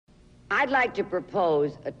I'd like to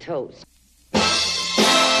propose a toast.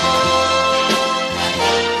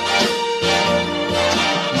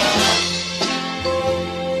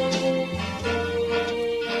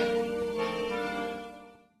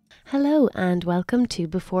 Hello and welcome to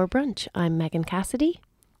Before Brunch. I'm Megan Cassidy.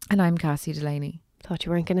 And I'm Cassie Delaney. Thought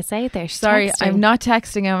you weren't going to say it there. Sorry, texting. I'm not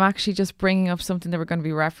texting. I'm actually just bringing up something that we're going to be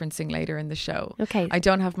referencing later in the show. Okay. I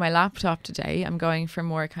don't have my laptop today. I'm going for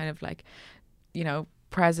more kind of like,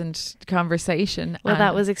 present conversation. Well,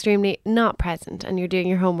 that was extremely not present and you're doing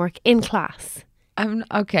your homework in class.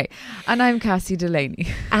 Okay. And I'm Cassie Delaney.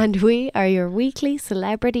 And we are your weekly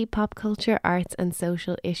celebrity, pop culture, arts and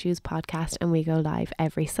social issues podcast. And we go live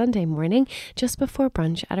every Sunday morning just before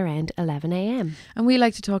brunch at around 11 a.m. And we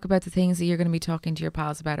like to talk about the things that you're going to be talking to your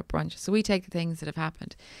pals about at brunch. So we take the things that have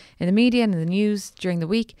happened in the media and in the news during the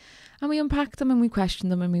week, and we unpack them and we question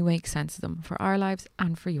them and we make sense of them for our lives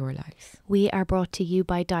and for your lives. We are brought to you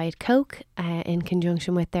by Diet Coke in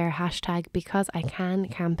conjunction with their hashtag Because I Can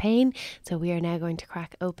campaign. So we are now going to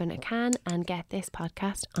crack open a can and get this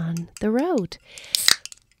podcast on the road.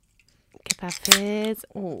 Get that fizz.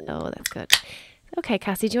 Oh, that's good. Okay,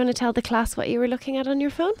 Cassie, do you want to tell the class what you were looking at on your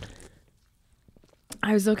phone?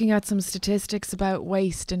 I was looking at some statistics about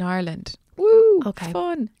waste in Ireland. Woo! Okay.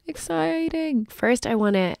 Fun. Exciting. First, I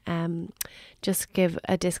want to just give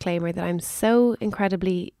a disclaimer that I'm so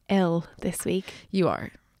incredibly ill this week. You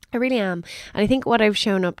are. I really am. And I think what I've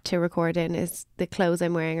shown up to record in is the clothes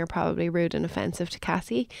I'm wearing are probably rude and offensive to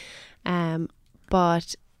Cassie.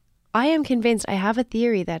 But I am convinced, I have a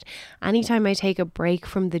theory that anytime I take a break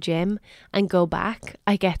from the gym and go back,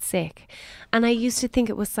 I get sick. And I used to think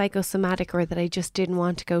it was psychosomatic or that I just didn't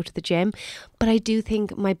want to go to the gym. But I do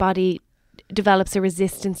think my body develops a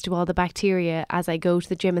resistance to all the bacteria as I go to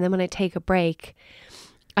the gym. And then when I take a break,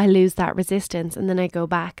 I lose that resistance. And then I go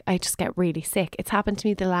back, I just get really sick. It's happened to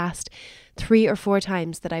me the last 3 or 4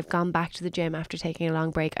 times that I've gone back to the gym after taking a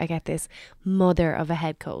long break. I get this mother of a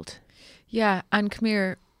head cold. Yeah, and come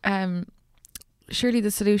here. Surely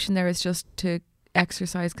the solution there is just to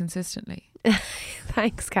exercise consistently.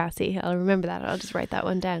 Thanks, Cassie. I'll remember that. I'll just write that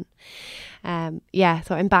one down.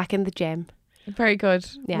 So I'm back in the gym. Very good.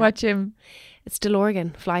 Yeah. What gym? It's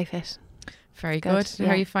Delorgan, FlyFit. Very good. Yeah.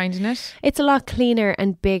 How are you finding it? It's a lot cleaner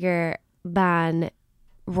and bigger than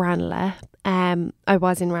Ranelagh. I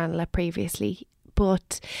was in Ranelagh previously,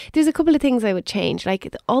 but there's a couple of things I would change.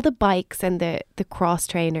 Like all the bikes and the cross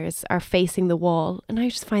trainers are facing the wall, and I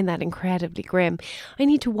just find that incredibly grim. I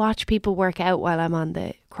need to watch people work out while I'm on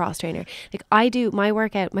the cross trainer. Like I do my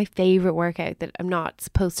workout, my favourite workout that I'm not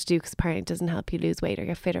supposed to do because apparently it doesn't help you lose weight or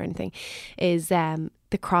get fit or anything, is the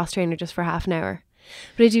cross trainer just for half an hour.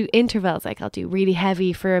 But I do intervals, like I'll do really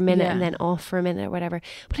heavy for a minute and then off for a minute or whatever.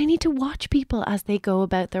 But I need to watch people as they go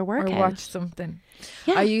about their workout. Or watch something.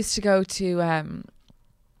 Yeah. I used to go to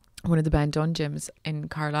one of the Ben Dunn gyms in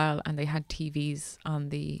Carlisle, and they had TVs on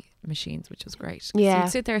the machines, which was great. So Yeah.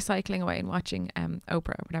 you'd sit there cycling away and watching Oprah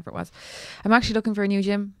or whatever it was. I'm actually looking for a new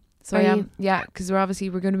gym. So Are I am. you? Yeah, because we're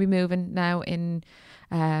going to be moving now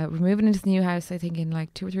we're moving into the new house, I think in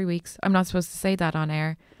like 2 or 3 weeks. I'm not supposed to say that on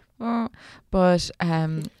air. But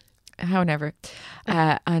however,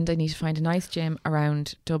 and I need to find a nice gym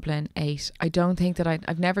around Dublin 8. I don't think that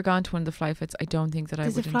I've never gone to one of the FlyFits. I don't think that I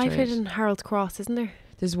would There's a enjoy FlyFit it. in Harold's Cross, isn't there?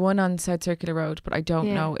 There's one on South Circular Road, but I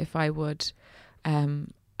don't know if I would.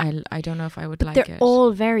 I don't know if I would like They're it.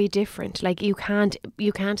 all very different. Like you can't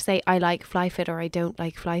say I like FlyFit or I don't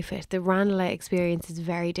like FlyFit. The Ranelagh experience is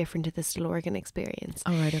very different to the Stillorgan experience.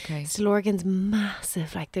 Oh right, okay. Stillorgan's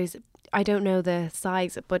massive. Like I don't know the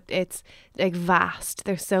size, but it's like vast.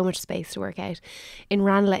 There's so much space to work out. In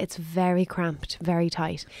Ranelagh, it's very cramped, very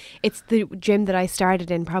tight. It's the gym that I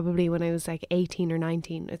started in probably when I was like 18 or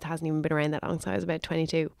 19. It hasn't even been around that long, so I was about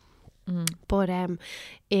 22. But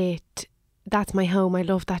that's my home. I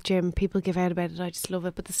love that gym. People give out about it. I just love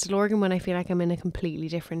it. But the Stillorgan one, I feel like I'm in a completely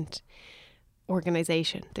different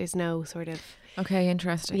organisation. There's no sort of... Okay,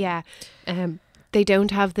 interesting. Yeah. They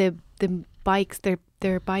don't have the bikes.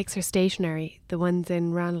 Their bikes are stationary. The ones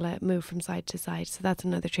in Ranelagh move from side to side. So that's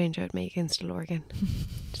another change I would make in Stillorgan.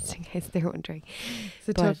 Just in case they're wondering. It's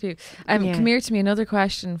a tough view. Come here to me. Another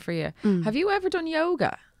question for you. Have you ever done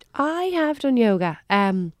yoga? I have done yoga.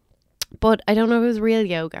 But I don't know if it was real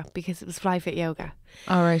yoga because it was FlyFit yoga.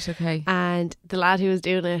 All right, okay. And the lad who was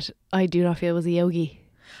doing it, I do not feel was a yogi.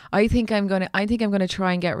 I think I'm gonna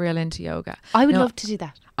try and get real into yoga. I would love to do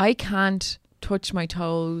that. I can't touch my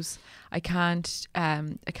toes. I can't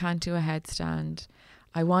do a headstand.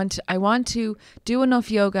 I want to do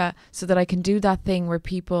enough yoga so that I can do that thing where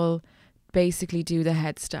people basically do the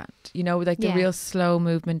headstand, you know, like the Yeah. real slow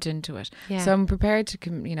movement into it. Yeah. So I'm prepared to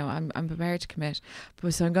I'm prepared to commit.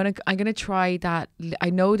 But so I'm gonna try that. I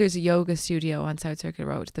know there's a yoga studio on South Circular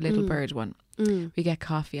Road, the Little Bird one. We get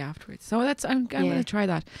coffee afterwards, so I'm gonna try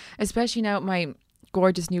that, especially now my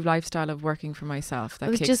gorgeous new lifestyle of working for myself. That I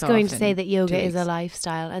was kicks just going off to say in that yoga 2 is a weeks.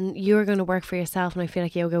 lifestyle, and you're going to work for yourself, and I feel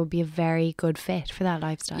like yoga would be a very good fit for that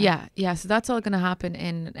lifestyle. Yeah. So that's all going to happen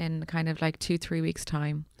in kind of like 2-3 weeks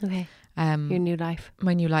time. Okay. Your Um, new life.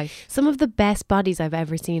 my new life. Some of the best bodies I've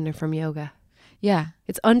ever seen are from yoga. Yeah.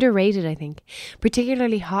 It's underrated, I think,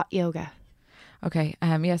 particularly hot yoga. Okay.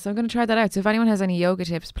 Yeah. So I'm going to try that out. So if anyone has any yoga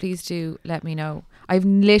tips, please do let me know. I've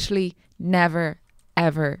literally never,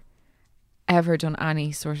 ever done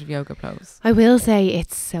any sort of yoga pose. I will say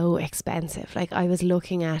it's so expensive. Like, I was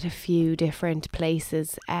looking at a few different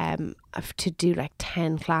places to do like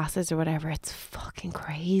 10 classes or whatever. It's fucking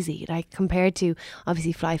crazy. Like, compared to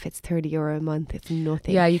obviously FlyFit's €30 a month, it's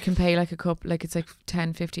nothing. Yeah, you can pay like a couple, like it's like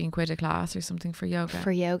 10-15 quid a class or something for yoga.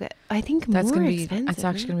 For yoga, I think That's more going to be, expensive. it's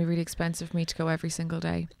actually going to be really expensive for me to go every single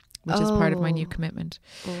day, which is part of my new Oh. commitment.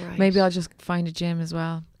 Alright. Maybe I'll just find a gym as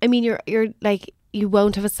well. I mean, you're like, you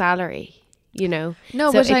won't have a salary, you know. No,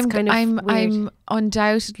 So but it's kind of I'm weird.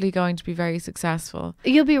 undoubtedly going to be very successful.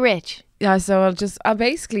 You'll be rich. Yeah, so I'll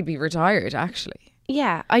basically be retired actually.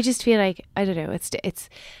 Yeah, I just feel like, I don't know,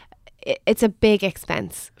 it's a big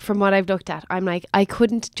expense from what I've looked at. I'm like, I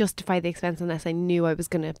couldn't justify the expense unless I knew I was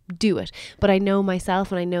going to do it. But I know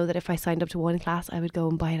myself, and I know that if I signed up to one class, I would go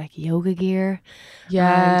and buy like yoga gear.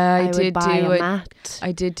 Yeah, and I would did buy do a it. mat.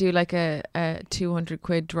 I did do like a 200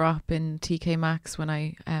 quid drop in TK Maxx when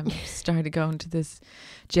I started going to this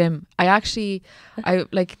gym. I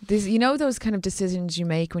like this, you know, those kind of decisions you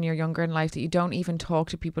make when you're younger in life that you don't even talk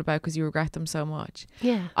to people about because you regret them so much.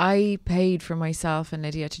 Yeah. I paid for myself and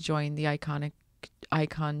Lydia to join the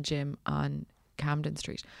Icon gym on Camden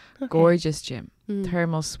Street. Okay. Gorgeous gym, Mm.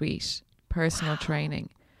 thermal suite, personal training.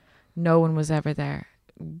 No one was ever there.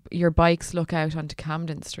 Your bikes look out onto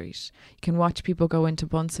Camden Street. You can watch people go into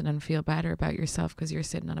Bunsen and feel better about yourself because you're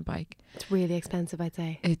sitting on a bike. It's really expensive, I'd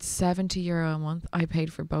say. It's €70 a month. I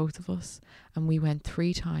paid for both of us and we went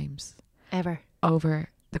 3 times Ever. over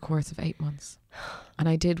the course of 8 months. And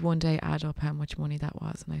I did one day add up how much money that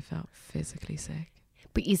was and I felt physically sick.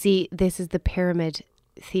 But you see, this is the pyramid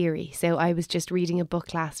theory. So I was just reading a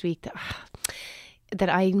book last week that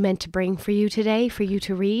I meant to bring for you today for you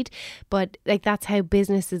to read, but like that's how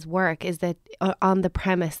businesses work, is that on the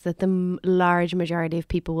premise that the large majority of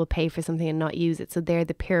people will pay for something and not use it. So they're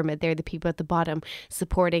the pyramid, they're the people at the bottom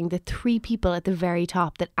supporting the 3 people at the very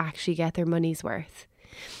top that actually get their money's worth.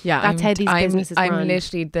 Yeah, That's how these businesses I'm run.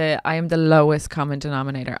 literally I am the lowest common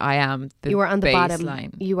denominator. I am the You are on the baseline.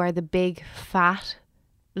 bottom. You are the big fat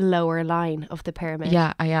lower line of the pyramid.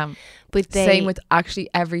 Yeah, I am. But Same with actually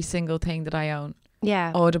every single thing that I own.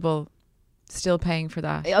 yeah. Audible, still paying for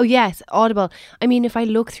that. Oh yes, Audible. I mean, if I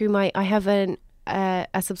look through I have a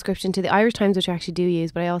subscription to the Irish Times, which I actually do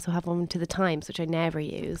use, but I also have one to the Times, which I never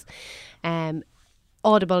use.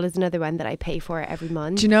 Audible is another one that I pay for every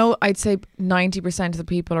month. Do you know, I'd say 90% of the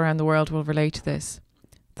people around the world will relate to this.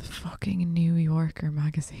 The fucking New Yorker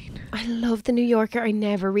magazine. I love the New Yorker. I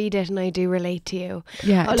never read it, and I do relate to you.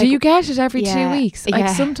 Yeah. Oh, Do like- you get it every Yeah, 2 weeks? Like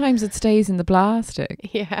yeah. sometimes it stays in the plastic.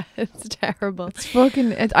 Yeah, it's terrible. It's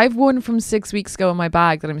fucking. I've one from 6 weeks ago in my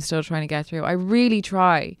bag that I'm still trying to get through. I really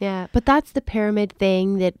try. Yeah, but that's the pyramid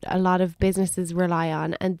thing that a lot of businesses rely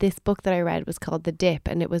on. And this book that I read was called The Dip,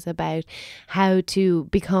 and it was about how to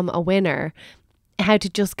become a winner, how to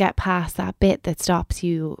just get past that bit that stops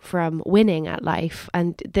you from winning at life.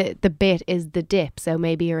 And the bit is the dip. So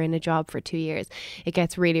maybe you're in a job for 2 years. It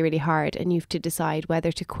gets really, really hard, and you have to decide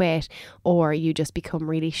whether to quit or you just become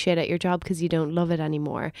really shit at your job because you don't love it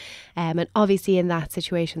anymore. And obviously in that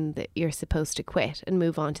situation that you're supposed to quit and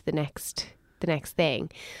move on to the next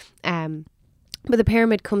thing. But the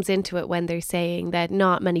pyramid comes into it when they're saying that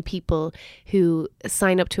not many people who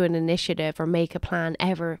sign up to an initiative or make a plan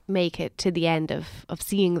ever make it to the end of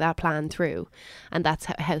seeing that plan through. And that's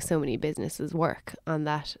how so many businesses work on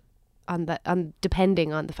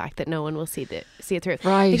depending on the fact that no one will see it through.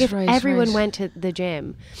 Right, Like if right, everyone right. went to the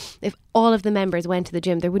gym, if all of the members went to the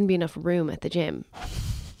gym, there wouldn't be enough room at the gym.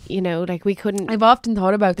 You know, like we couldn't. I've often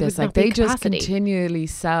thought about There this. would Like not be they just capacity. continually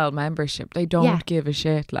sell membership. They don't Yeah. give a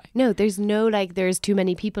shit. Like No, there's too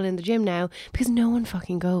many people in the gym now because no one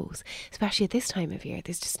fucking goes. Especially at this time of year,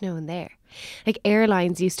 there's just no one there. Like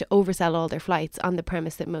airlines used to oversell all their flights on the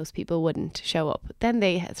premise that most people wouldn't show up. Then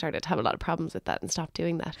they started to have a lot of problems with that and stopped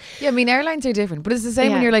doing that. Yeah, I mean, airlines are different, but it's the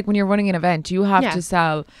same Yeah. when you're running an event, you have Yeah. to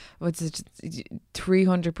sell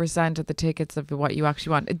 300% of the tickets of what you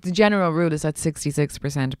actually want. The general rule is that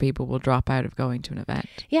 66% of people will drop out of going to an event.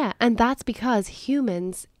 Yeah, and that's because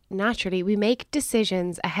humans, naturally, we make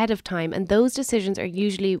decisions ahead of time, and those decisions are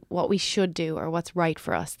usually what we should do or what's right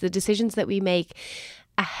for us. The decisions that we make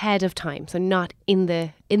ahead of time, so not in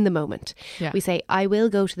the moment. Yeah. We say, I will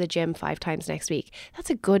go to the gym 5 times next week. That's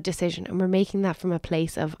a good decision, and we're making that from a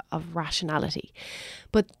place of rationality.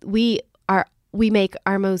 But we make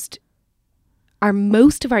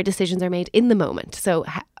most of our decisions are made in the moment, so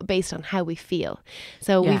based on how we feel.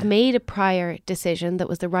 So Yeah. we've made a prior decision that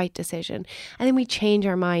was the right decision, and then we change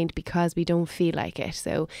our mind because we don't feel like it.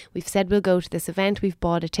 So we've said we'll go to this event, we've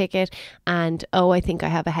bought a ticket, and I think I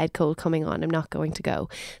have a head cold coming on, I'm not going to go.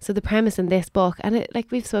 So the premise in this book, and like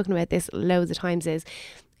we've spoken about this loads of times, is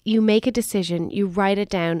you make a decision, you write it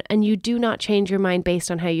down, and you do not change your mind based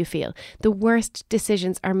on how you feel. The worst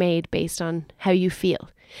decisions are made based on how you feel.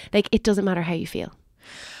 Like, it doesn't matter how you feel.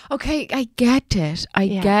 Okay, I get it. I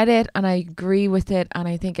Yeah. get it, and I agree with it, and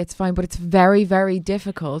I think it's fine. But it's very, very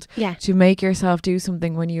difficult Yeah. to make yourself do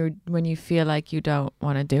something when you feel like you don't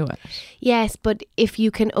want to do it. Yes, but if you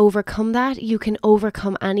can overcome that, you can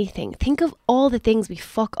overcome anything. Think of all the things we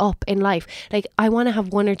fuck up in life. Like, I want to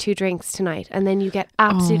have 1 or 2 drinks tonight, and then you get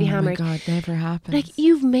absolutely hammered. Oh my God, never happens. Like,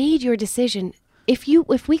 you've made your decision. If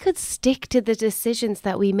we could stick to the decisions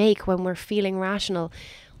that we make when we're feeling rational,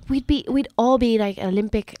 we'd all be like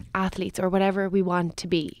Olympic athletes or whatever we want to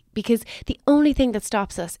be, because the only thing that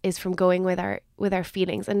stops us is from going with our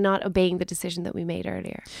feelings and not obeying the decision that we made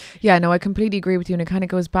earlier. Yeah, no, I completely agree with you. And it kind of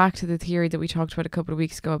goes back to the theory that we talked about a couple of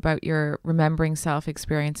weeks ago about your remembering self,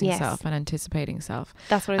 experiencing Yes. self, and anticipating self.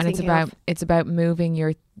 That's what I was And thinking. it's about moving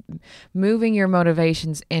your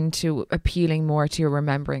motivations into appealing more to your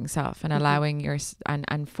remembering self and allowing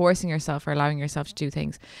and forcing yourself or allowing yourself to do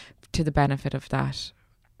things to the benefit of that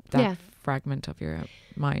Yeah. fragment of your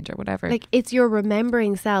mind or whatever. Like, it's your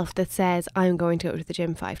remembering self that says, I'm going to go to the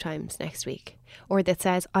gym 5 times next week. Or that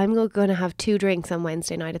says, I'm going to have 2 drinks on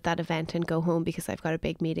Wednesday night at that event and go home because I've got a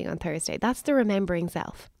big meeting on Thursday. That's the remembering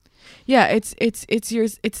self. Yeah, it's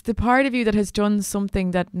the part of you that has done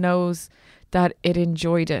something that knows that it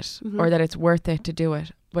enjoyed it or that it's worth it to do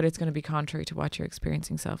it, but it's going to be contrary to what your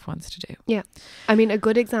experiencing self wants to do. Yeah. I mean, a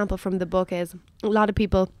good example from the book is a lot of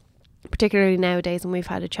people, particularly nowadays, and we've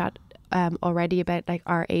had a chat already about like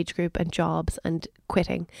our age group and jobs and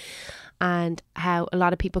quitting, and how a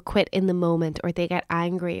lot of people quit in the moment, or they get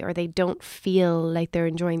angry, or they don't feel like they're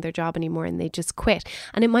enjoying their job anymore and they just quit.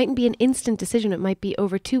 And it mightn't be an instant decision. It might be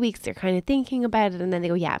over 2 weeks they're kind of thinking about it and then they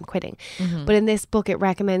go, yeah, I'm quitting. But in this book, it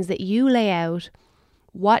recommends that you lay out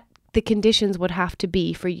what the conditions would have to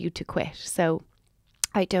be for you to quit. So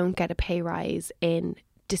I don't get a pay rise in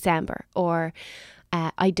December, or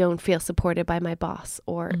I don't feel supported by my boss,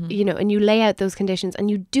 or, and you lay out those conditions, and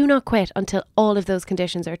you do not quit until all of those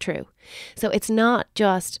conditions are true. So it's not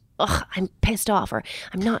just, I'm pissed off, or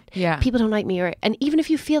I'm not, people don't like me, and even if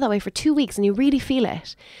you feel that way for 2 weeks and you really feel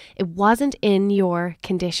it, it wasn't in your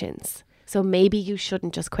conditions. So maybe you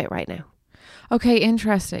shouldn't just quit right now. Okay,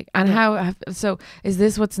 interesting. And so is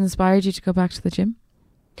this what's inspired you to go back to the gym?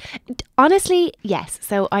 Honestly, yes.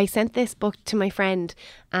 So I sent this book to my friend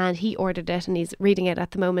and he ordered it and he's reading it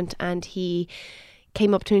at the moment, and he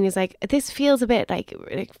came up to me and he's like, this feels a bit like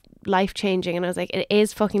life-changing. And I was like, it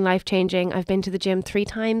is fucking life-changing. I've been to the gym 3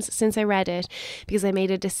 times since I read it, because I made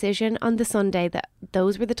a decision on the Sunday that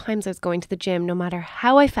those were the times I was going to the gym, no matter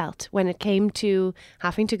how I felt when it came to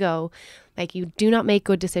having to go. Like, you do not make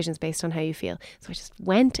good decisions based on how you feel. So I just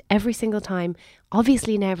went every single time.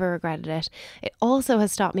 Obviously never regretted it. It also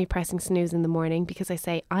has stopped me pressing snooze in the morning, because I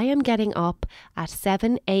say, I am getting up at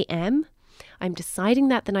 7 a.m. I'm deciding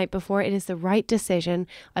that the night before. It is the right decision.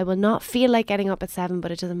 I will not feel like getting up at 7,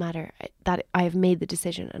 but it doesn't matter. That I have made the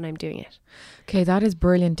decision and I'm doing it. Okay, that is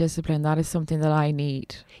brilliant discipline. That is something that I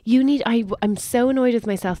need. I'm so annoyed with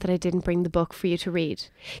myself that I didn't bring the book for you to read,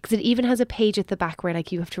 because it even has a page at the back where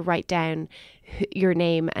like you have to write down your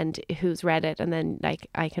name and who's read it, and then like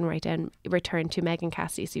I can write down return to Megan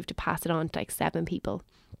Cassidy, so you have to pass it on to like 7 people.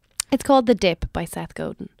 It's called The Dip by Seth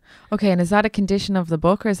Godin. Okay, and is that a condition of the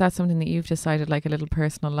book, or is that something that you've decided, like a little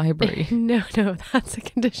personal library? No, that's a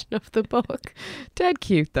condition of the book. Dead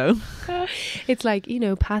cute though. It's like,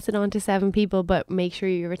 pass it on to 7 people, but make sure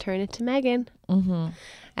you return it to Megan.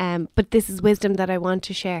 But this is wisdom that I want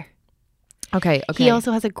to share. Okay. He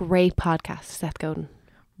also has a great podcast, Seth Godin.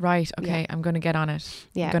 Right. Okay. Yeah. I'm going to get on it.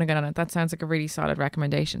 Yeah. I'm going to get on it. That sounds like a really solid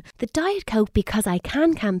recommendation. The Diet Coke Because I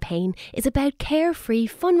Can campaign is about carefree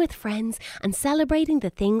fun with friends and celebrating the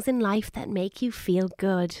things in life that make you feel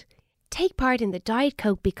good. Take part in the Diet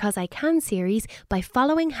Coke Because I Can series by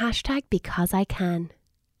following #BecauseICan.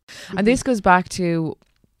 And this goes back to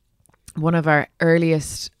one of our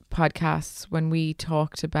earliest podcasts when we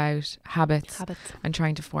talked about habits and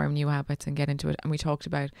trying to form new habits and get into it. And we talked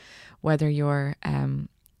about whether you're someone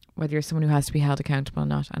who has to be held accountable or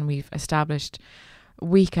not. And we've established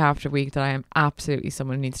week after week that I am absolutely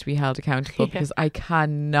someone who needs to be held accountable because I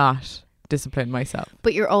cannot discipline myself.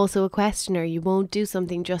 But you're also a questioner. You won't do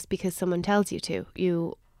something just because someone tells you to.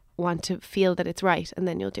 You want to feel that it's right, and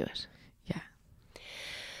then you'll do it. Yeah.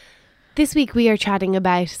 This week we are chatting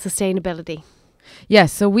about sustainability.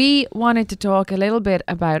 Yes, so we wanted to talk a little bit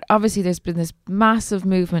about, obviously there's been this massive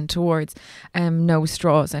movement towards no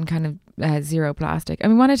straws and kind of zero plastic.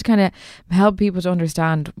 And we wanted to kind of help people to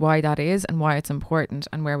understand why that is and why it's important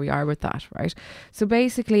and where we are with that, right? So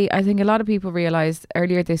basically, I think a lot of people realised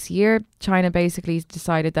earlier this year, China basically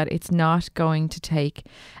decided that it's not going to take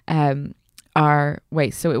our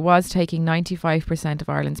waste. So it was taking 95% of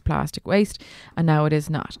Ireland's plastic waste, and now it is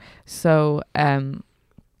not. So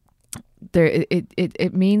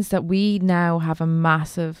it means that we now have a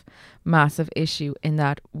massive issue in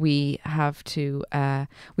that we have to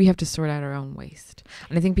sort out our own waste.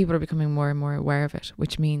 And I think people are becoming more and more aware of it,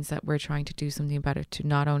 which means that we're trying to do something about it to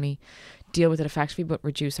not only deal with it effectively but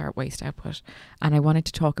reduce our waste output. And I wanted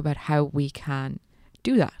to talk about how we can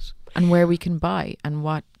do that and where we can buy and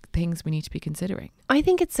what things we need to be considering. I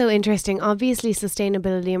think it's so interesting. Obviously,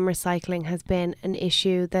 sustainability and recycling has been an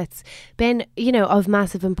issue that's been, of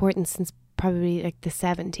massive importance since probably like the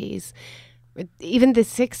 70s, even the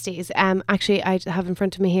 60s. Actually, I have in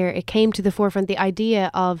front of me here, it came to the forefront, the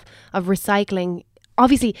idea of recycling.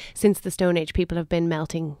 Obviously, since the Stone Age, people have been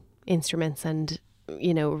melting instruments and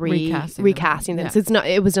recasting them. Yeah. So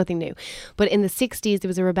it was nothing new. But in the 60s, there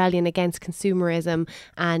was a rebellion against consumerism,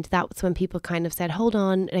 and that was when people kind of said, hold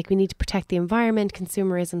on, like we need to protect the environment,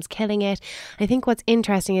 consumerism's killing it. I think what's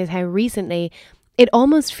interesting is how recently it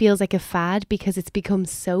almost feels like a fad because it's become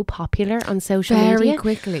so popular on social media. Very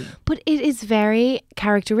quickly. But it is very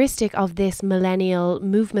characteristic of this millennial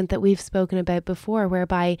movement that we've spoken about before,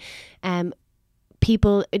 whereby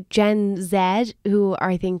people, Gen Z, who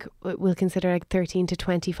I think we'll consider like 13 to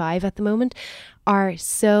 25 at the moment, are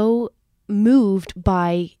so moved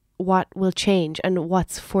by what will change and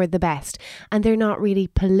what's for the best. And they're not really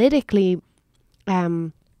politically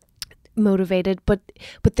motivated, but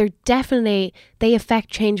they affect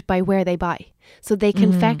change by where they buy. So they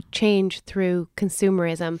can affect change through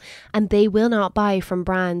consumerism, and they will not buy from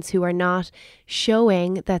brands who are not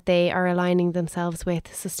showing that they are aligning themselves with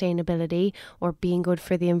sustainability or being good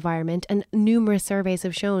for the environment. And numerous surveys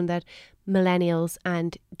have shown that millennials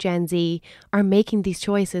and Gen Z are making these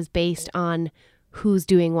choices based on who's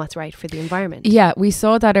doing what's right for the environment. Yeah, we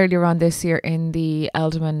saw that earlier on this year in the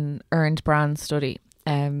Edelman Earned Brand Study,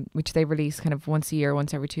 which they release kind of once a year,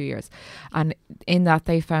 once every 2 years. And in that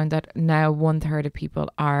they found that now 1/3 of people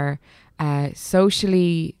are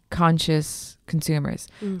socially conscious consumers.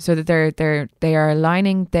 So that they are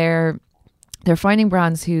aligning they're finding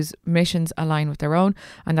brands whose missions align with their own,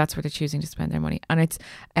 and that's where they're choosing to spend their money. And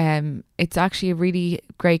it's actually a really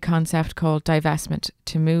great concept called divestment,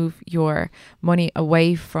 to move your money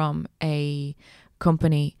away from a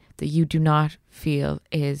company that you do not feel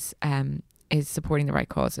is supporting the right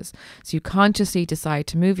causes. So you consciously decide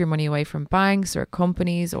to move your money away from banks or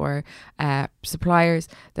companies or suppliers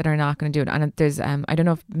that are not going to do it. And there's I don't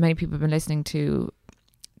know if many people have been listening to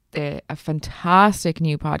a fantastic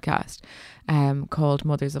new podcast called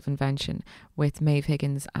Mothers of Invention with Maeve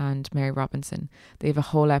Higgins and Mary Robinson. They have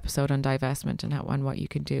a whole episode on divestment and what you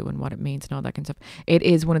can do and what it means and all that kind of stuff. It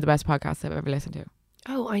is one of the best podcasts I've ever listened to.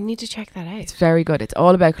 Oh, I need to check that out. It's very good. It's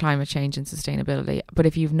all about climate change and sustainability. But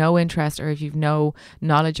if you've no interest or if you've no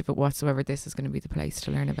knowledge of it whatsoever, this is going to be the place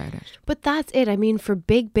to learn about it. But that's it. I mean, for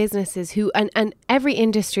big businesses who, and every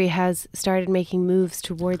industry has started making moves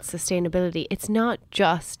towards sustainability. It's not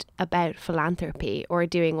just about philanthropy or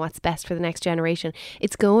doing what's best for the next generation.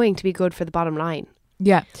 It's going to be good for the bottom line.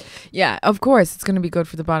 Yeah. Yeah, of course it's going to be good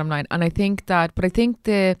for the bottom line. And I think the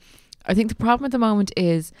problem at the moment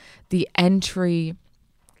is the entry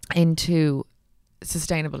into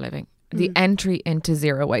sustainable living. The entry into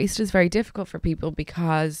zero waste is very difficult for people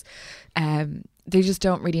because they just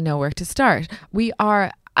don't really know where to start. We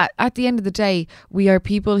are, at the end of the day, we are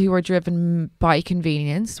people who are driven by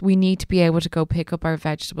convenience. We need to be able to go pick up our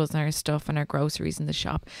vegetables and our stuff and our groceries in the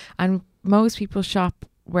shop. And most people shop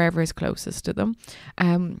wherever is closest to them.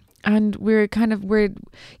 And we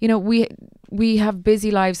have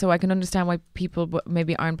busy lives, so I can understand why people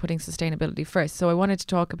maybe aren't putting sustainability first. So I wanted to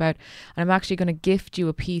talk about, and I'm actually going to gift you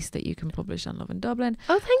a piece that you can publish on Love in Dublin.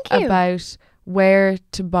 Oh, thank you. About where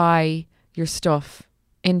to buy your stuff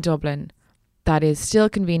in Dublin that is still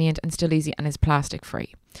convenient and still easy and is plastic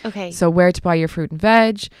free. Okay. So where to buy your fruit and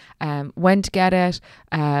veg, when to get it,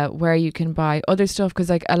 where you can buy other stuff, because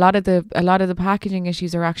like a lot of the packaging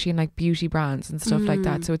issues are actually in like beauty brands and stuff like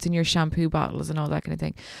that. So it's in your shampoo bottles and all that kind of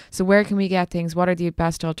thing. So where can we get things? What are the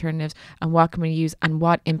best alternatives, and what can we use, and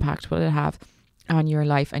what impact will it have on your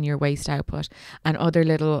life and your waste output, and other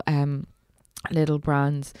little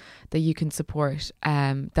brands that you can support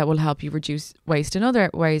that will help you reduce waste in other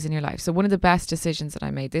ways in your life. So one of the best decisions that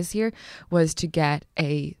I made this year was to get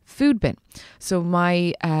a food bin. So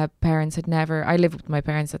my parents had never, I live with my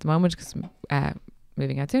parents at the moment because I'm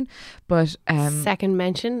moving out soon, but second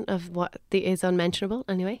mention of what is unmentionable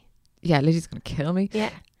anyway. Yeah, Lizzie's gonna kill me.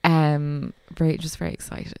 Yeah. Very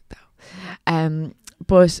excited though.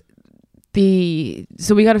 But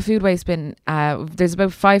so we got a food waste bin. There's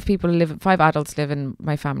about 5 adults live in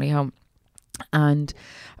my family home, and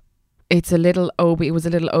it was a little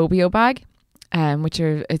Obio bag,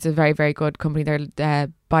 it's a very, very good company. They're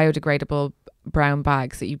biodegradable brown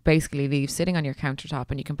bags that you basically leave sitting on your countertop,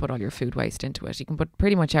 and you can put all your food waste into it. You can put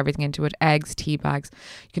pretty much everything into it: eggs, tea bags.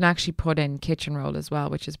 You can actually put in kitchen roll as well,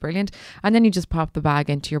 which is brilliant. And then you just pop the bag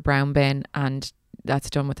into your brown bin, and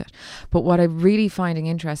that's done with it. But what I'm really finding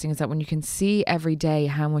interesting is that when you can see every day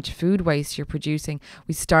how much food waste you're producing,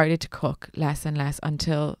 we started to cook less and less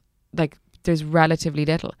until like there's relatively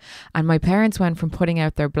little. And my parents went from putting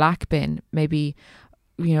out their black bin maybe,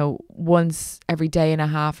 once every day and a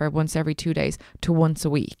half or once every 2 days to once a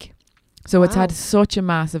week. So It's had such a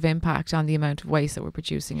massive impact on the amount of waste that we're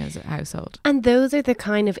producing as a household. And those are the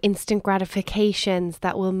kind of instant gratifications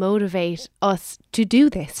that will motivate us to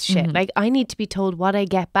do this shit. Mm-hmm. Like, I need to be told what I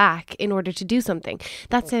get back in order to do something.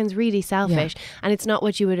 That sounds really selfish. Yeah. And it's not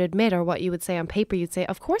what you would admit or what you would say on paper. You'd say,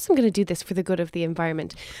 of course I'm going to do this for the good of the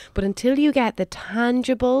environment. But until you get the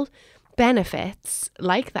tangible benefits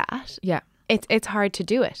like that, it's hard to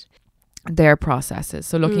do it. Their processes.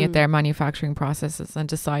 So looking at their manufacturing processes and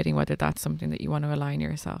deciding whether that's something that you want to align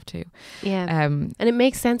yourself to. Yeah. And it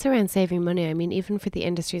makes sense around saving money. I mean, even for the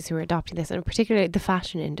industries who are adopting this, and particularly the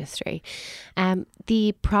fashion industry,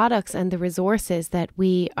 the products and the resources that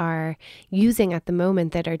we are using at the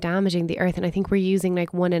moment that are damaging the earth. And I think we're using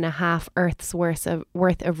like 1.5 Earth's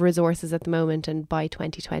worth of resources at the moment. And by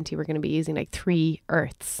 2020, we're going to be using like 3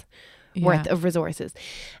 Earths worth of resources.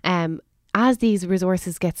 As these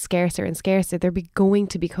resources get scarcer and scarcer, they're going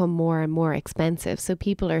to become more and more expensive. So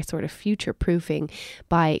people are sort of future-proofing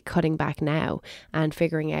by cutting back now and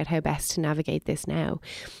figuring out how best to navigate this now.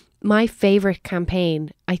 My favourite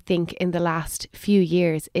campaign, I think, in the last few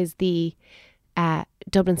years is the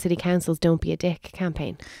Dublin City Council's Don't Be a Dick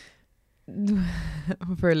campaign.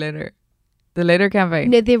 For litter. The litter campaign?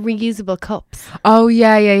 No, the reusable cups. Oh,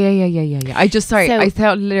 yeah. I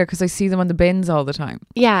thought litter because I see them on the bins all the time.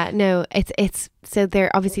 Yeah, no, it's so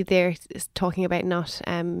they're talking about not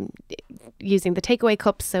using the takeaway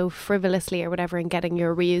cups so frivolously or whatever, and getting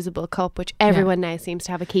your reusable cup, which everyone now seems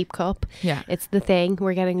to have a keep cup. Yeah. It's the thing.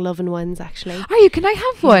 We're getting Lovin' Ones, actually. Are you? Can I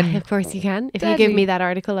have one? Yeah, of course you can. If Deadly. you give me that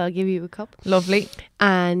article, I'll give you a cup. Lovely.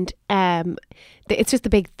 And it's just a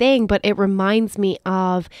big thing, but it reminds me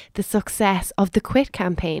of the success of the Quit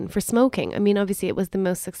campaign for smoking. I mean, obviously it was the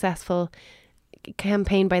most successful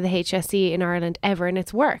campaign by the HSE in Ireland ever, and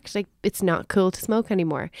it's worked. Like, it's not cool to smoke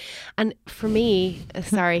anymore. And for me,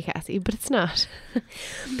 sorry Cassie, but it's not.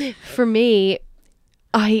 For me,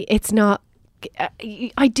 it's not.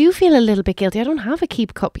 I do feel a little bit guilty. I don't have a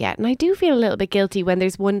keep cup yet, and I do feel a little bit guilty when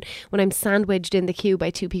I'm sandwiched in the queue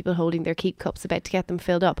by 2 people holding their keep cups about to get them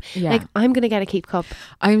filled up. Yeah. Like, I'm going to get a keep cup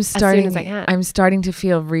as soon as I can. I'm starting to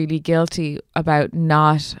feel really guilty about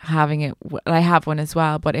not having it. I have one as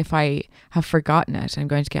well, but if I have forgotten it, I'm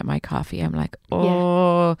going to get my coffee. I'm like,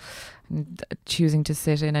 choosing to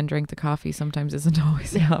sit in and drink the coffee sometimes isn't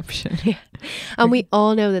always an option. Yeah. And we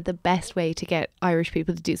all know that the best way to get Irish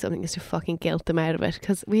people to do something is to fucking guilt them out of it,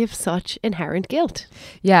 because we have such inherent guilt.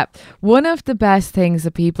 Yeah. One of the best things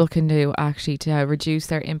that people can do actually to reduce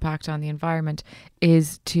their impact on the environment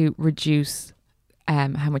is to reduce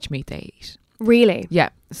how much meat they eat. Really? Yeah.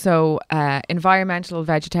 So environmental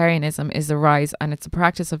vegetarianism is the rise, and it's a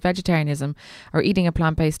practice of vegetarianism or eating a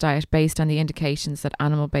plant-based diet based on the indications that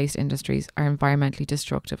animal-based industries are environmentally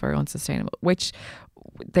destructive or unsustainable, which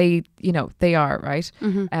they are, right?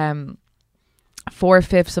 Mm-hmm.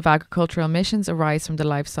 4/5 of agricultural emissions arise from the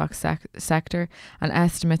livestock sector, and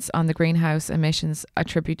estimates on the greenhouse emissions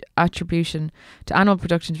attribution to animal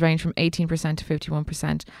production range from 18% to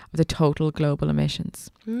 51% of the total global emissions.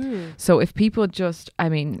 So if people just,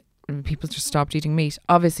 people just stopped eating meat,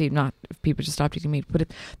 obviously not if people just stopped eating meat, but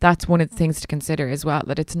that's one of the things to consider as well,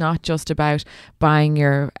 that it's not just about buying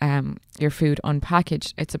your food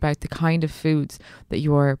unpackaged, it's about the kind of foods that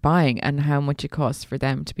you're buying and how much it costs for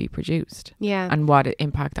them to be produced, and what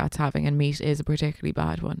impact that's having, and meat is a particularly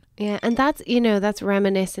bad one. And that's, that's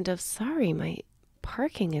reminiscent of, sorry, my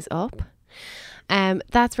parking is up.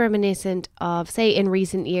 That's reminiscent of, say, in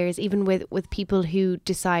recent years, even with people who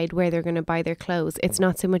decide where they're going to buy their clothes, it's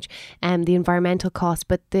not so much the environmental cost,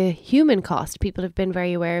 but the human cost. People have been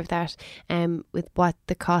very aware of that, with what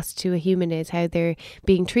the cost to a human is, how they're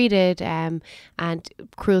being treated, and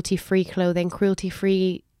cruelty-free clothing,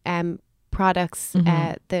 cruelty-free products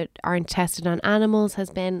that aren't tested on animals has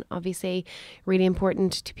been obviously really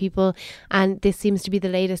important to people, and this seems to be the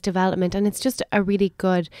latest development, and it's just a really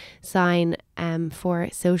good sign for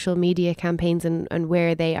social media campaigns and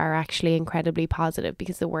where they are actually incredibly positive,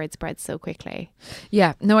 because the word spreads so quickly.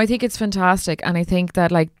 I think it's fantastic, and I think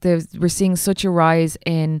that we're seeing such a rise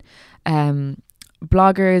in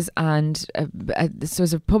bloggers and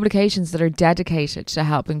sorts of publications that are dedicated to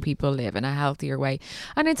helping people live in a healthier way.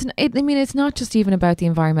 And it's not just even about the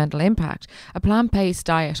environmental impact. A plant-based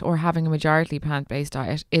diet, or having a majority plant-based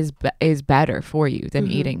diet, is better for you than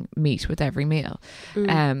eating meat with every meal.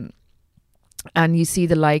 And you see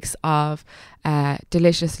the likes of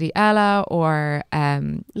Deliciously Ella, or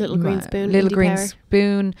Little Green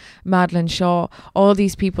Spoon, Madeline Shaw, all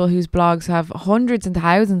these people whose blogs have hundreds and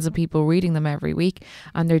thousands of people reading them every week,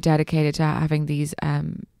 and they're dedicated to having these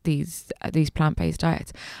plant-based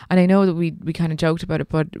diets. And I know that we kind of joked about it,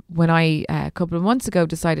 but when I a couple of months ago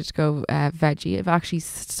decided to go veggie, I've actually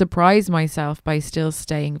surprised myself by still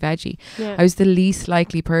staying veggie. I was the least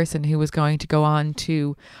likely person who was going to go on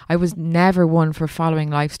to, I was never one for following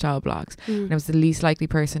lifestyle blogs, and I was the least likely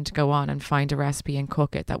person to go on and find a recipe and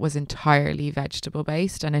cook it that was entirely vegetable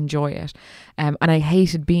based and enjoy it. And I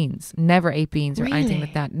hated beans, never ate beans or anything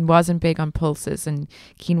like that, and wasn't big on pulses and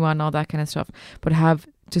quinoa and all that kind of stuff, but have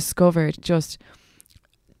discovered just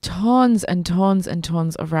tons and tons and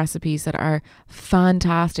tons of recipes that are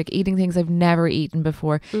fantastic, eating things I've never eaten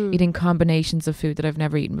before, eating combinations of food that I've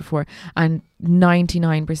never eaten before, and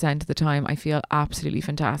 99% of the time I feel absolutely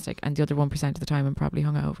fantastic, and the other 1% of the time I'm probably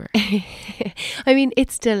hungover. I mean,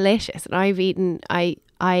 it's delicious, and I've eaten, I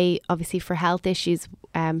obviously for health issues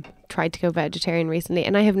tried to go vegetarian recently,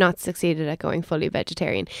 and I have not succeeded at going fully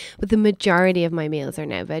vegetarian, but the majority of my meals are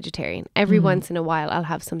now vegetarian. Every once in a while I'll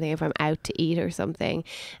have something if I'm out to eat or something.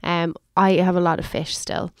 I have a lot of fish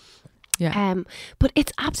still. But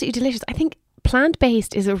it's absolutely delicious. I think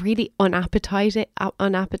plant-based is a really unappetizing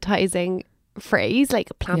phrase, like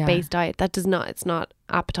a plant-based diet. It's not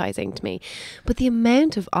appetizing to me, but the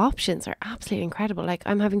amount of options are absolutely incredible. Like,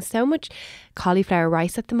 I'm having so much cauliflower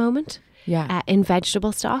rice at the moment in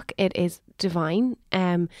vegetable stock. It is divine.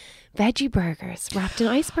 Veggie burgers wrapped in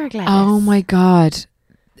iceberg lettuce. Oh my god,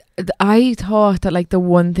 I thought that the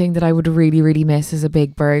one thing that I would really, really miss is a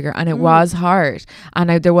big burger, and it was hard.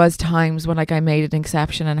 And there was times when I made an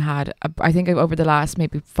exception and had I think over the last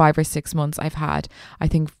maybe 5 or 6 months I've had, I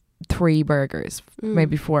think, 3 burgers,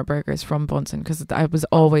 maybe 4 burgers from Bunsen, because that was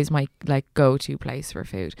always my go-to place for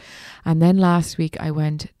food. And then last week I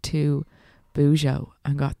went to Bougeot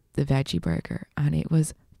and got the veggie burger, and it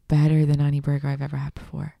was better than any burger I've ever had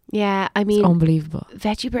before. Yeah, I mean, it's unbelievable.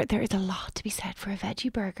 Veggie burger, there is a lot to be said for a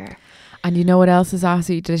veggie burger. And you know what else is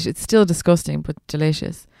absolutely delicious? It's still disgusting, but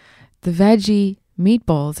delicious. The veggie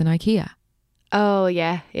meatballs in IKEA. Oh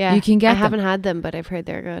yeah. You can get I haven't had them, but I've heard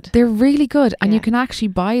they're good. They're really good, and you can actually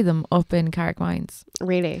buy them up in Carrickmines.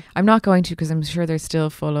 Really? I'm not going to, because I'm sure they're still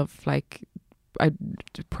full of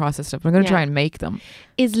processed stuff. I'm going to try and make them.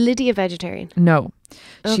 Is Lydia vegetarian? No,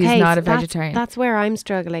 she's not a vegetarian. That's where I'm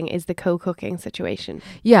struggling, is the co-cooking situation.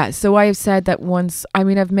 Yeah, so I've said that once. I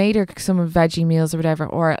mean, I've made her some veggie meals or whatever,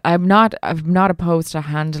 or I'm not opposed to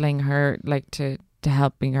handling her, to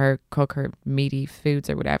helping her cook her meaty foods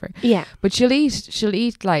or whatever. Yeah. But she'll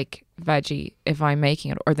eat veggie if I'm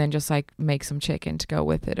making it, or then just make some chicken to go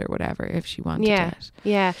with it or whatever if she wanted it.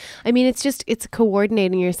 Yeah. I mean, it's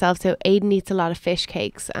coordinating yourself. So Aidan eats a lot of fish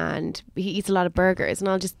cakes and he eats a lot of burgers, and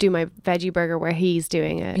I'll just do my veggie burger where he's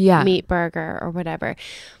doing a meat burger or whatever.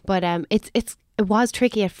 But it's it was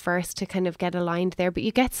tricky at first to kind of get aligned there, but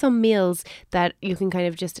you get some meals that you can kind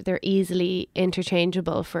of just, they're easily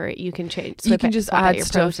interchangeable for, you can change, You can just swap out add your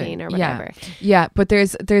stuff protein in. or whatever. Yeah, but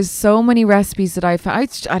there's so many recipes that I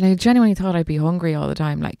found, and I genuinely thought I'd be hungry all the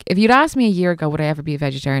time. Like, if you'd asked me a year ago would I ever be a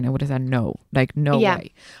vegetarian, I would have said no. Like, no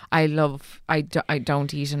way. I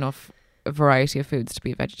don't eat enough variety of foods to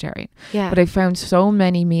be a vegetarian. Yeah. But I found so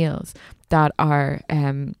many meals that are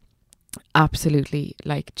absolutely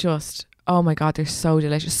like just, oh my God, they're so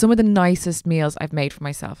delicious. Some of the nicest meals I've made for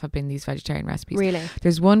myself have been these vegetarian recipes. Really?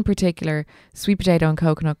 There's one particular sweet potato and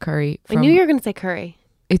coconut curry. I knew you were going to say curry.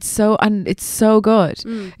 It's so good.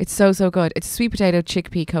 Mm. It's so good. It's sweet potato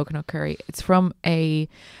chickpea coconut curry. It's from a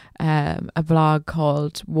blog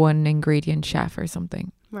called One Ingredient Chef or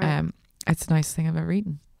something. Right. It's the nicest thing I've ever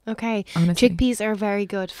eaten. Okay. Honestly. Chickpeas are very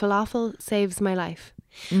good. Falafel saves my life.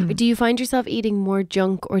 Mm. Do you find yourself eating more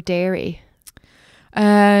junk or dairy?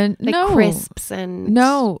 Like Like crisps and...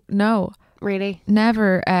 No. Really?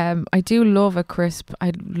 Never. I do love a crisp.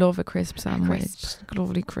 I love a crisp sandwich. crisp.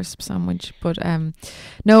 Lovely crisp sandwich. But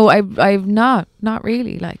no, I've not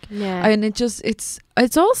really, like. Yeah. And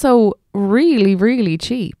it's also really, really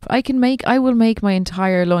cheap. I will make my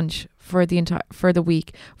entire lunch for the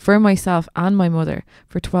week for myself and my mother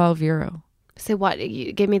for €12. So what?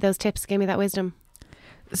 You give me those tips. Give me that wisdom.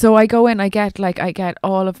 So I go in, I get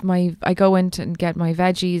all of my, I go in and get my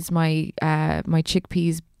veggies, my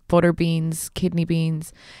chickpeas, butter beans, kidney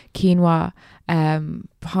beans, quinoa,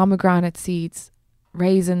 pomegranate seeds,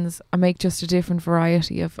 raisins. I make just a different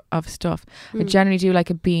variety of stuff. I generally do like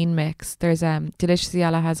a bean mix. There's Delicious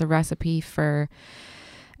Yella has a recipe for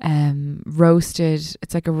roasted,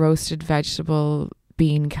 it's like a roasted vegetable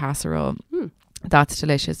bean casserole. That's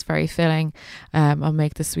delicious, very filling. I'll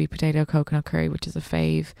make the sweet potato coconut curry, which is a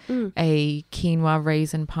fave. A quinoa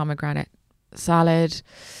raisin pomegranate salad.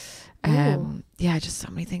 Yeah, just so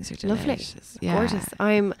many things are delicious. Lovely. Gorgeous.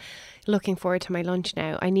 I'm looking forward to my lunch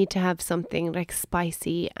now. I need to have something like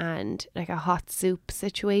spicy and like a hot soup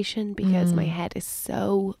situation because my head is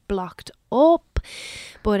so blocked up.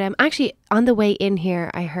 But actually on the way in here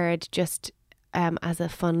I heard just as a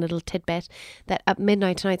fun little tidbit that at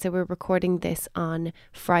midnight tonight, so we're recording this on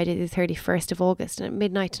Friday the 31st of August, and at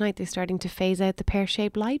midnight tonight they're starting to phase out the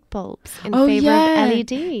pear-shaped light bulbs in favour of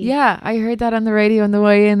LED. Yeah, I heard that on the radio on the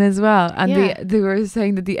way in as well, and they were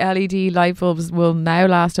saying that the LED light bulbs will now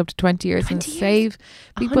last up to 20 years and save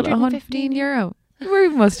people €115. We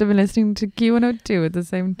must have been listening to Q102 at the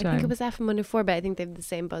same time. I think it was FM 104, but I think they have the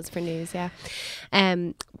same buzz for news, yeah.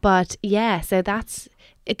 But yeah, so this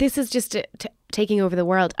is just taking over the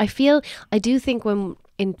world. I do think when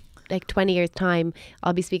in like 20 years time,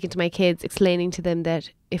 I'll be speaking to my kids, explaining to them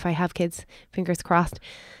that if I have kids, fingers crossed,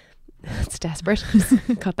 it's desperate.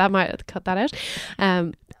 cut that out.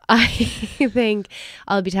 I think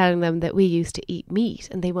I'll be telling them that we used to eat meat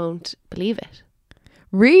and they won't believe it.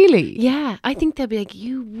 Really? Yeah, I think they'll be like,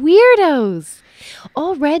 you weirdos.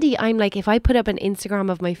 Already I'm like, if I put up an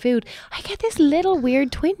Instagram of my food, I get this little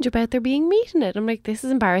weird twinge about there being meat in it. I'm like, this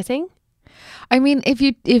is embarrassing. I mean, if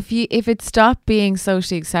it stopped being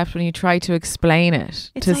socially acceptable and you try to explain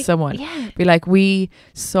it to someone, be like, we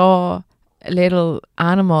saw a little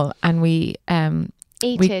animal and we ate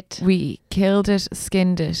it. We killed it,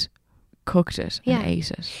 skinned it, cooked it and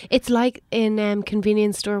ate it. It's like in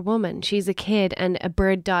Convenience Store Woman. She's a kid and a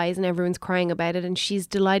bird dies and everyone's crying about it and she's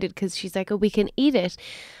delighted because she's like, oh, we can eat it.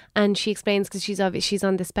 And she explains because she's on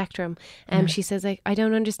the spectrum. She says, like, I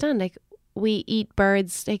don't understand. Like, we eat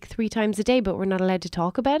birds like 3 times a day, but we're not allowed to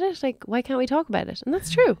talk about it. Like, why can't we talk about it? And that's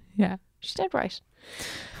true. Yeah. She's dead right.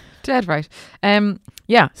 Dead right.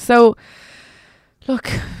 Yeah. So, look,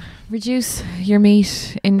 reduce your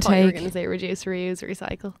meat intake. You were going to say reduce, reuse,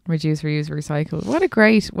 recycle. Reduce, reuse, recycle. What a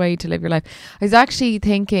great way to live your life. I was actually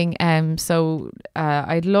thinking,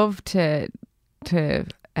 I'd love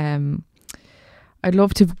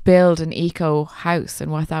to build an eco house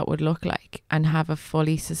and what that would look like and have a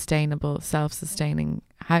fully sustainable, self-sustaining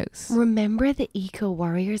house. Remember the eco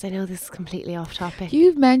warriors? I know this is completely off topic.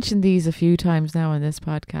 You've mentioned these a few times now on this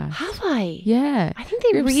podcast. Have I? Yeah. I think they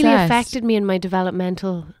You're really obsessed. affected me in my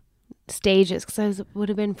developmental stages because I would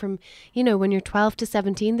have been from, when you're 12 to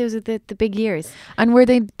 17, those are the big years. And were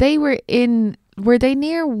they near Glen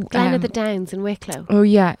of the Downs in Wicklow? Oh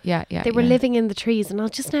yeah. They were living in the trees and I'll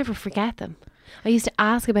just never forget them. I used to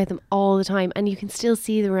ask about them all the time and you can still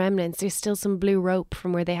see the remnants. There's still some blue rope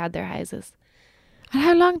from where they had their houses. And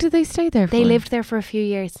how long did they stay there for? They lived there for a few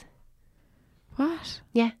years. What?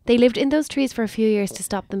 Yeah, they lived in those trees for a few years to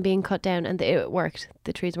stop them being cut down and it worked.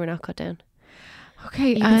 The trees were not cut down.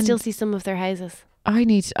 Okay, You can still see some of their houses. I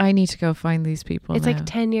need to go find these people. It's now. like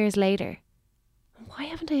 10 years later. Why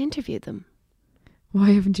haven't I interviewed them?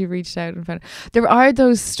 Why haven't you reached out and found? There are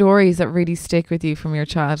those stories that really stick with you from your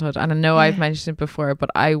childhood, and I know I've mentioned it before, but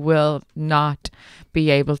I will not be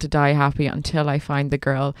able to die happy until I find the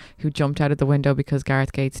girl who jumped out of the window because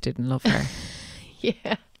Gareth Gates didn't love her.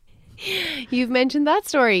 Yeah. You've mentioned that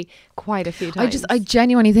story quite a few times. I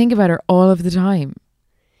genuinely think about her all of the time.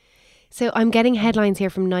 So I'm getting headlines here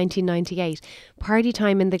from 1998. Party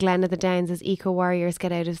time in the Glen of the Downs as eco-warriors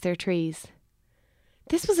get out of their trees.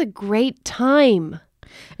 This was a great time.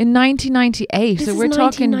 In 1998, This so is we're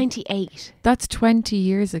talking. 1998. That's 20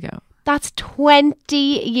 years ago. That's 20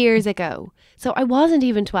 years ago. So I wasn't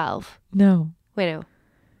even 12. No, Wait, no.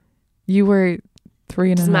 you were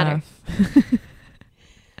 3 and a Doesn't matter.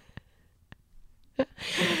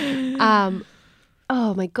 half.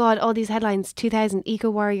 Oh my God, all these headlines. 2000,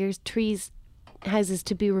 eco-warriors, trees, houses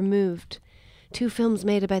to be removed. 2 films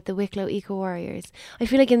made about the Wicklow eco-warriors. I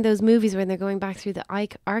feel like in those movies when they're going back through the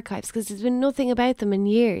archives, because there's been nothing about them in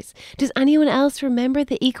years. Does anyone else remember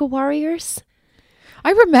the eco-warriors?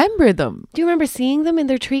 I remember them. Do you remember seeing them in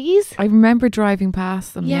their trees? I remember driving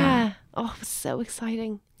past them. Yeah. Oh, it was so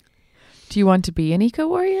exciting. Do you want to be an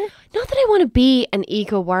eco-warrior? Not that I want to be an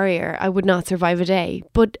eco-warrior. I would not survive a day.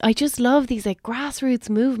 But I just love these like grassroots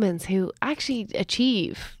movements who actually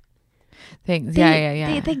achieve Things. They-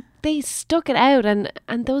 Yeah. They stuck it out, and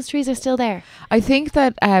those trees are still there. I think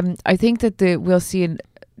that we'll see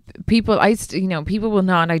people. People will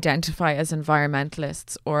not identify as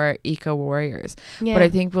environmentalists or eco warriors, Yeah. but I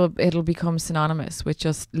think it'll become synonymous with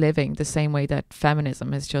just living the same way that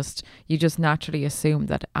feminism is. Just you just naturally assume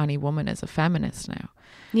that any woman is a feminist now,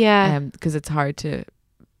 Yeah. because it's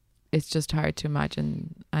just hard to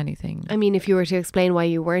imagine anything. I mean, if you were to explain why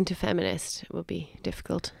you weren't a feminist, it would be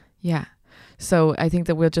difficult. Yeah. So I think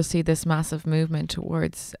that we'll just see this massive movement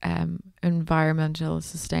towards environmental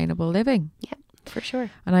sustainable living. For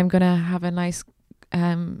sure. And I'm going to have a nice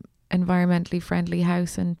environmentally friendly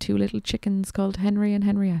house and 2 little chickens called Henry and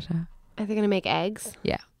Henrietta. Are they going to make eggs?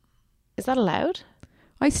 Yeah. Is that allowed?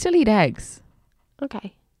 I still eat eggs.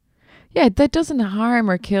 Okay. Yeah, that doesn't harm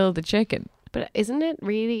or kill the chicken. But isn't it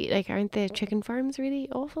really, like, aren't the chicken farms really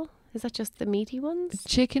awful? Is that just the meaty ones?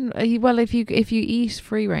 Chicken, well, if you eat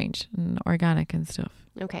free range and organic and stuff.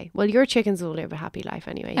 Okay. Well, your chickens will live a happy life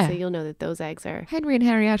anyway, Yeah. so you'll know that those eggs are... Henry and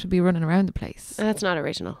Henrietta will be running around the place. That's not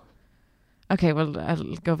original. Okay, well, I'll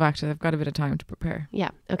go back to I've got a bit of time to prepare. Yeah,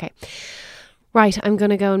 okay. Right, I'm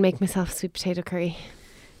going to go and make myself sweet potato curry.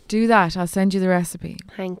 Do that. I'll send you the recipe.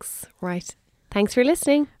 Thanks. Right. Thanks for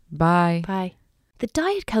listening. Bye. Bye. The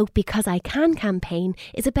Diet Coke Because I Can campaign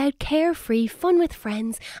is about carefree fun with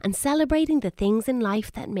friends and celebrating the things in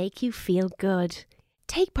life that make you feel good.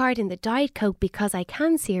 Take part in the Diet Coke Because I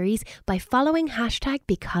Can series by following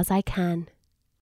 #BecauseICan.